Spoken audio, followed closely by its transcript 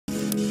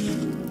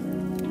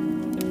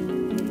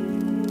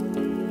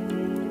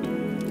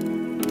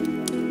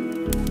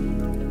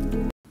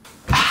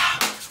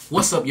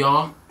What's up,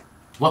 y'all?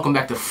 Welcome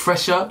back to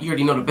Fresh Up. You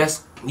already know the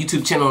best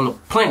YouTube channel on the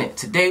planet.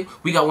 Today,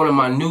 we got one of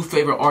my new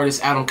favorite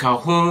artists,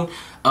 Calhoun.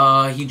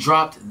 He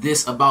dropped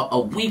this about a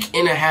week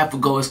and a half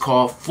ago. It's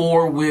called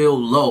 4-Wheel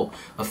Low.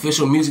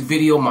 Official music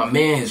video. My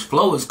man, his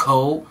flow is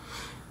cold.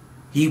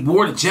 He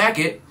wore the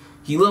jacket.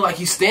 He looked like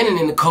he's standing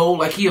in the cold,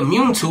 like he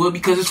immune to it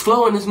because his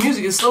flow and his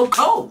music is so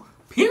cold.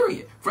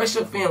 Period. Fresh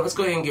Up fam, let's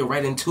go ahead and get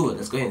right into it.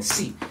 Let's go ahead and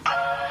see.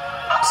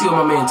 See what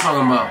my man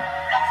talking about.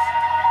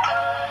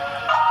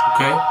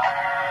 Okay.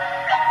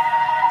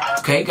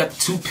 Okay, got the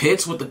two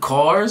pits with the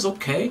cars.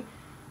 Okay,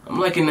 I'm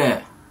liking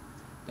that.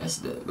 That's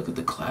the, look at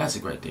the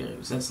classic right there.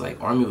 That's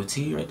like Army of a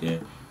T right there.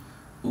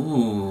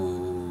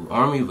 Ooh,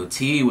 Army of a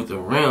T with the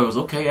rims.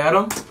 Okay,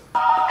 Adam.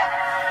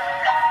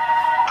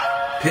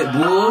 Pit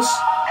Bulls.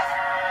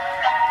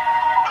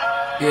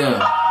 Yeah.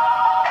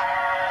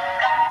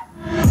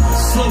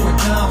 Slow it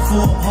down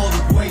for him, hold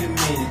it, wait a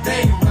minute.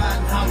 They ain't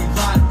riding how we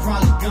ride,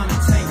 probably gonna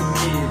take a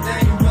minute. They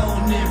ain't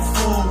rolling in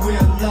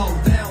 4-wheel low,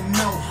 they don't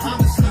know. I'm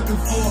just looking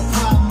for a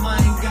problem, I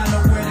ain't got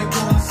nowhere to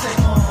go. I say,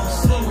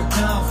 slow it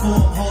down for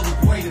him, hold it,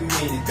 wait a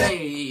minute.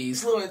 Hey,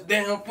 slow it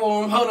down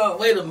for him, hold up,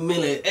 wait a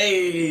minute.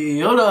 Hey,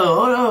 hold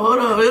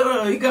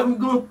up. He got me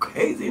going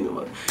crazy.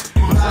 Riding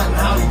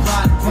how we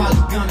ride,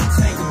 probably gonna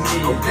take a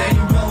minute. Okay. They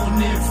ain't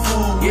rolling in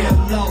 4-wheel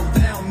low,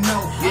 they don't know.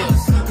 I'm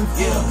just looking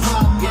for a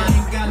problem, I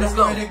ain't got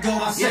nowhere to go.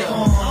 I say, I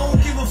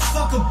don't give a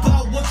fuck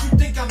about what you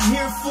think I'm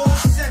here for.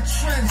 Set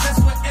trends, that's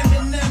what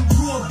Eminem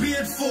grew a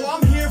beard for.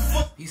 I'm here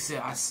for. He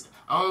said, I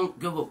don't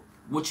give a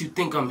what you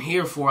think I'm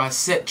here for. I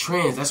set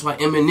trends. That's why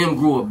Eminem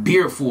grew a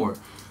beard for.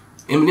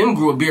 Eminem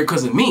grew a beard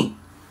because of me.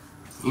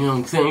 You know what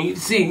I'm saying? You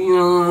see, you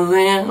know what I'm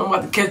saying? I'm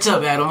about to catch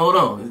up, Adam. Hold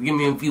on. Give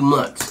me a few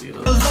months. You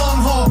know? The long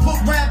haul,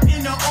 put rap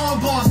in the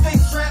armbar. Stay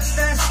strapped,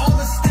 stash all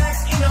the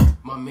stacks in a.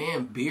 My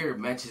man beard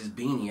matches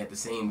beanie at the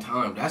same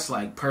time. That's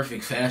like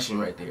perfect fashion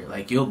right there.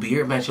 Like your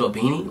beard match your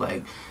beanie.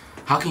 Like,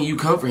 how can you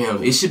come for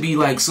him? It should be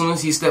like, as soon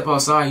as he step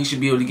outside, he should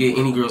be able to get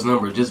any girl's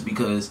number just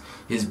because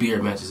his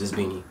beard matches his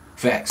beanie.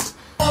 Facts.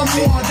 That's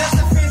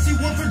a fancy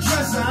one for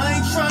dresser. I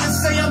ain't trying to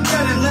say I'm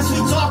better. Unless we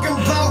talking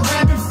about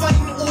rapping,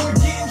 fighting, or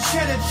getting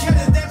cheddar.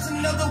 Cheddar, that's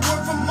another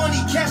word for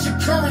money, cash or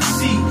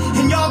currency.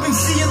 And y'all been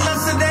seeing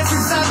less of that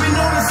since I've been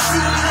on the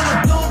scene.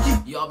 I'm a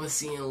donkey. Y'all been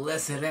seeing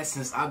less of that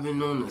since I've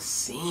been on the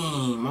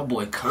scene. My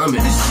boy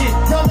coming. This shit,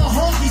 bro, my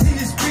honkies in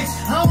this bitch.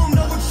 I don't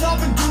know what y'all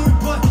been doing,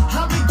 but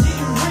I've been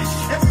getting rich.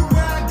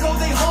 Everywhere I go,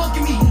 they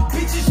honking me.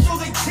 Bitches show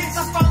they tits. I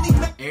finally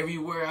met.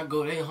 Everywhere I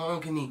go, they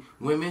honking me.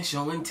 Women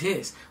showing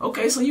tits.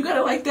 Okay, so you got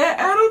it like that,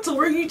 Adam, to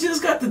where you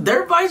just got the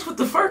dirt bikes with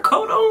the fur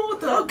coat on?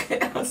 With the, okay,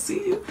 I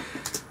see you.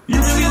 You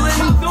really let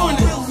me doing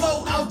it.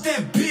 Low out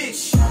that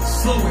bitch.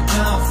 Slow it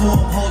down for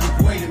him, hold it,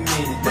 wait a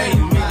minute. They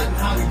ain't riding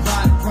how we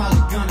ride,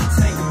 probably gonna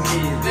take a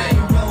minute. They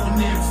ain't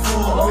rolling in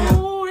 4-wheel.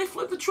 Oh, they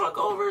flipped the truck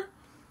over.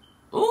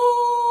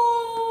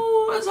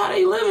 Ooh, that's how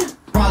they living.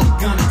 Probably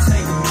gonna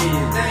take a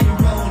minute. They ain't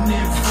rolling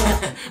in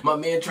 4. My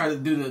man tried to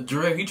do the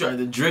drift. He tried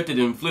to drift it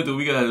and flip it.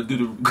 We gotta do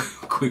the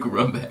quick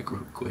run back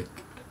real quick.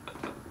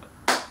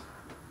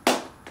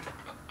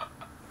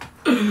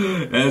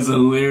 That's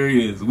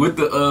hilarious. With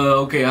the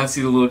okay, I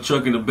see the little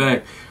truck in the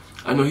back.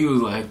 I know he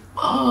was like,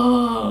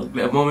 oh,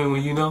 that moment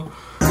when you know.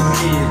 Yeah,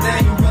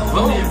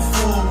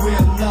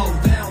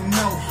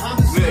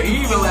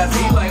 he even laughed.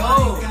 He like,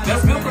 oh,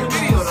 that's good for the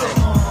video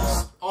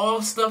though.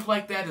 All stuff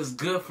like that is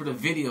good for the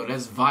video.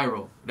 That's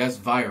viral. That's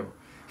viral.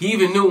 He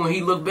even knew when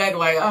he looked back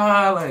like,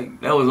 like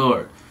that was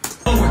hard.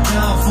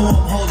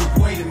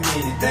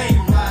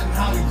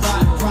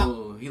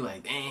 Oh, he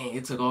like, dang,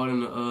 it took all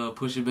them to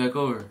push it back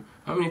over.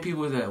 How many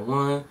people was that?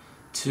 1,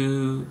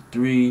 2,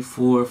 3,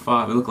 4,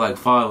 5. It looked like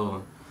 5 of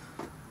them.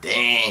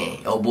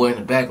 Dang. Oh boy in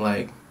the back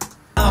like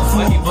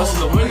he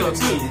busted the window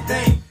too.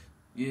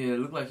 Yeah, it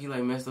looked like he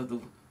like messed up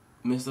the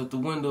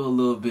window a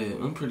little bit.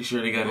 I'm pretty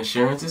sure they got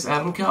insurance. It's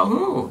Adam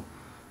Calhoun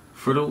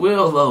for the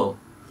wheel though.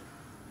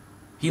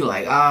 He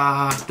like,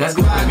 that's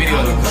good for the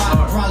video.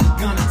 Probably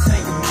gonna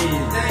take a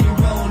minute. They ain't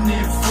rolling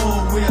in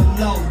 4-wheel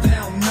low. They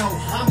don't know.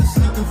 I'm just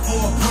looking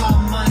for a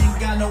problem. I ain't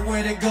got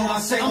nowhere to go. I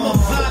say, I'm a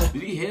vibe.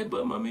 Did he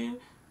headbutt my man?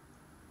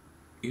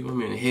 Gave my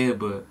man a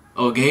headbutt.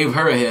 Oh, gave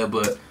her a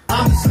headbutt.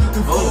 I'm just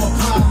looking for a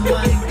problem.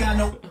 I ain't got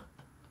no.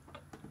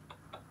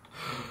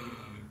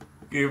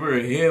 Gave her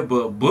a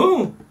headbutt.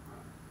 Boom.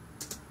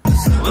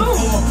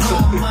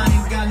 I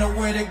ain't got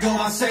nowhere to go.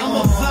 I say, I'm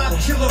a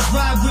 5-killer,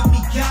 ride with me.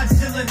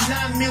 Godzilla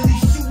 9 milli,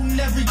 shooting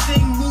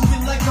everything,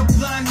 moving like a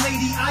blind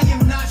lady. I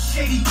am not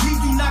shady. Please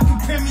do not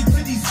compare me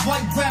to these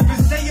white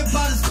rappers. They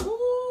about as. Ooh.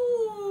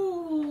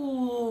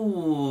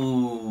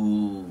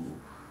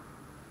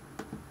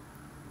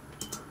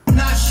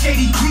 Not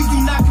shady. Please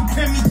do not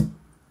compare me.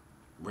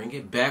 Bring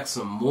it back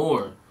some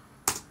more.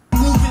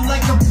 Moving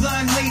like a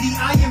blind lady.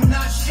 I am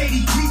not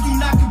shady. Please do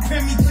not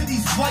compare me to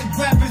these white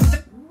rappers.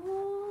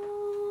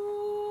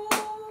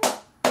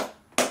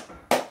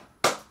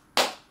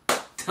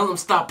 Tell him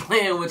stop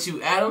playing with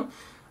you, Adam.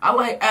 I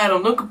like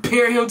Adam. Don't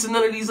compare him to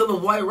none of these other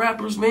white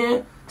rappers,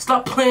 man.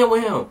 Stop playing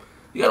with him.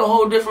 You got a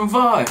whole different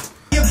vibe.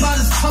 About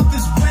as tough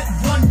as wet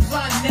one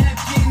ply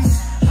napkins.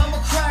 I'm a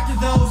cracker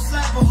though,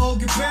 slap a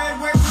hoe, get buried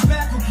where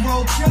tobacco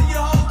grow, kill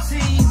your whole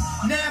team.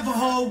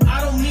 Navajo,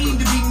 I don't mean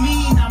to be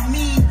mean,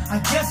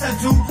 I guess I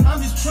do. I'm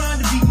just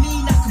trying to be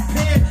mean, not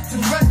compared to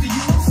the rest of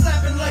you. I'm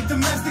slapping like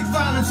domestic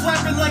violence,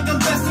 rapping like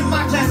I'm best in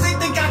my class. They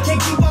think I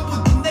can't keep up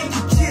with them, they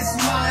can kiss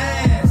my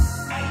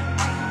ass.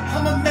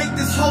 I'ma make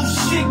this whole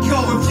shit go.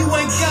 If you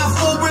ain't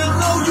got 4 real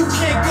low, you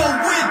can't go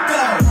with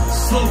though.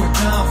 Slow it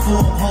down for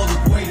them, hold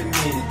it, wait a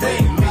minute. They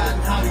ain't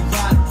riding how we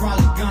ride,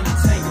 probably gonna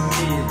take a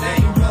minute. They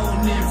ain't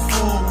rolling in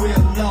 4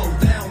 real low,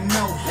 they don't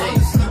know. I'm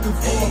just looking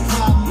for a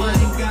problem, I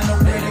ain't got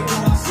nowhere to go.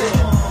 I said,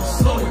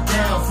 slow it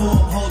down for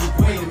them, hold it,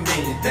 wait a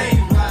minute. They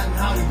ain't riding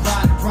how we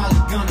ride,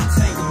 probably gonna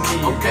take a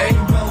minute. Okay. They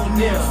ain't rolling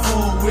in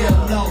 4 real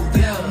low,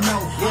 they don't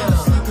know. I'm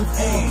just looking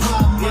for a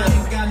problem, I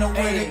ain't got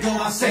nowhere to go.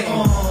 I said,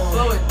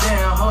 slow it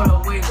down, hold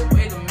up, wait a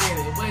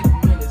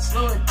minute,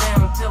 slow it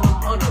down, tell them,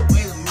 hold up,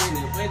 wait a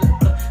minute,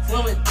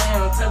 slow it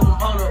down, tell them,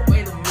 hold up,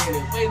 wait a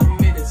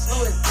minute,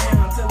 slow it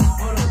down, tell them,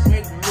 hold up,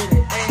 wait a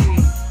minute,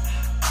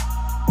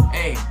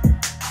 hey,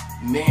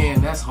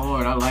 man, that's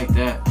hard, I like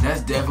that,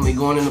 that's definitely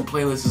going in the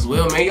playlist as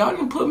well, man, y'all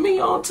done put me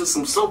on to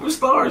some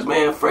superstars,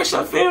 man, Fresh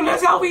Up Fam,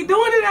 that's how we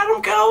doing it,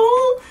 Adam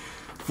Calhoun,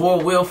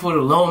 4 wheel for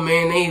the low,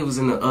 man, they was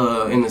in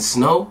the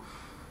snow.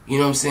 You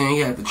know what I'm saying?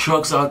 He had the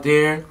trucks out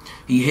there.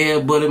 He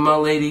headbutted my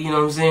lady, you know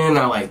what I'm saying?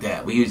 Not like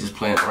that, but he was just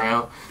playing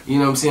around. You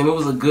know what I'm saying? It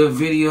was a good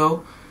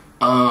video.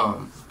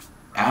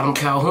 Adam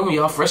Calhoun,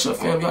 y'all, Fresh Up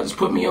Fam, y'all just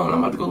put me on. I'm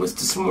about to go listen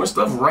to some more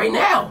stuff right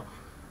now.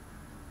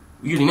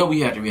 You already know we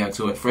had to react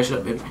to it. Fresh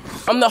Up, baby.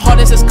 I'm the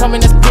hardest that's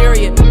coming, this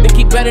period. Think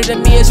he better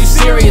than me, is you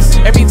serious?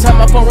 Every time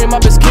my phone ring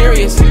up, it's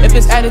curious. If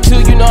it's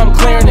attitude, you know I'm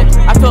clearing it.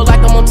 I feel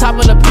like I'm on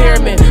top of the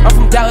pyramid. I'm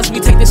from Dallas,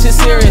 we take this shit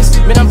serious.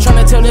 Man, I'm trying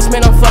to tell this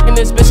man I'm fucking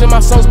this bitch in my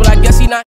songs, but I guess he not.